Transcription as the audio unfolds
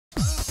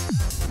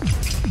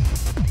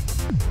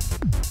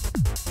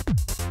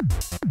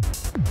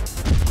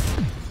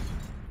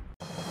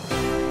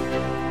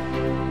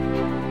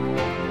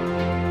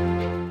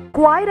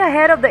Quite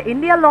ahead of the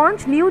India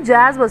launch, new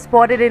Jazz was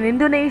spotted in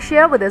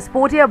Indonesia with a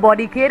sportier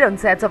body kit on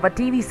sets of a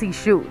TVC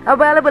shoot.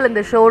 Available in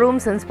the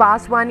showroom since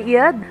past 1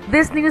 year,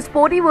 this new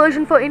sporty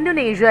version for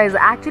Indonesia is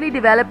actually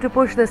developed to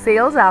push the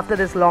sales after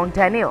this long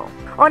tenure.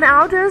 On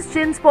outers,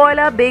 chin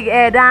spoiler, big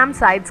air dam,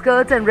 side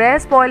skirts and rear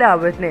spoiler are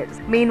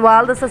witnessed.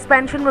 Meanwhile, the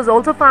suspension was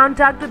also found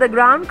tucked to the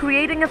ground,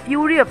 creating a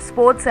fury of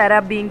sports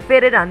setup being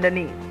fitted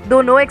underneath.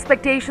 Though no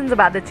expectations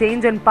about the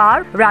change in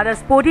power, rather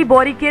sporty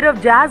body kit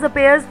of Jazz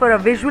appears for a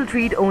visual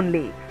treat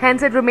only.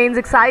 Hence, it remains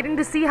exciting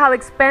to see how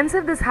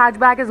expensive this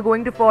hatchback is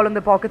going to fall on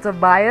the pockets of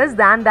buyers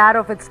than that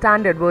of its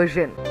standard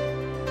version.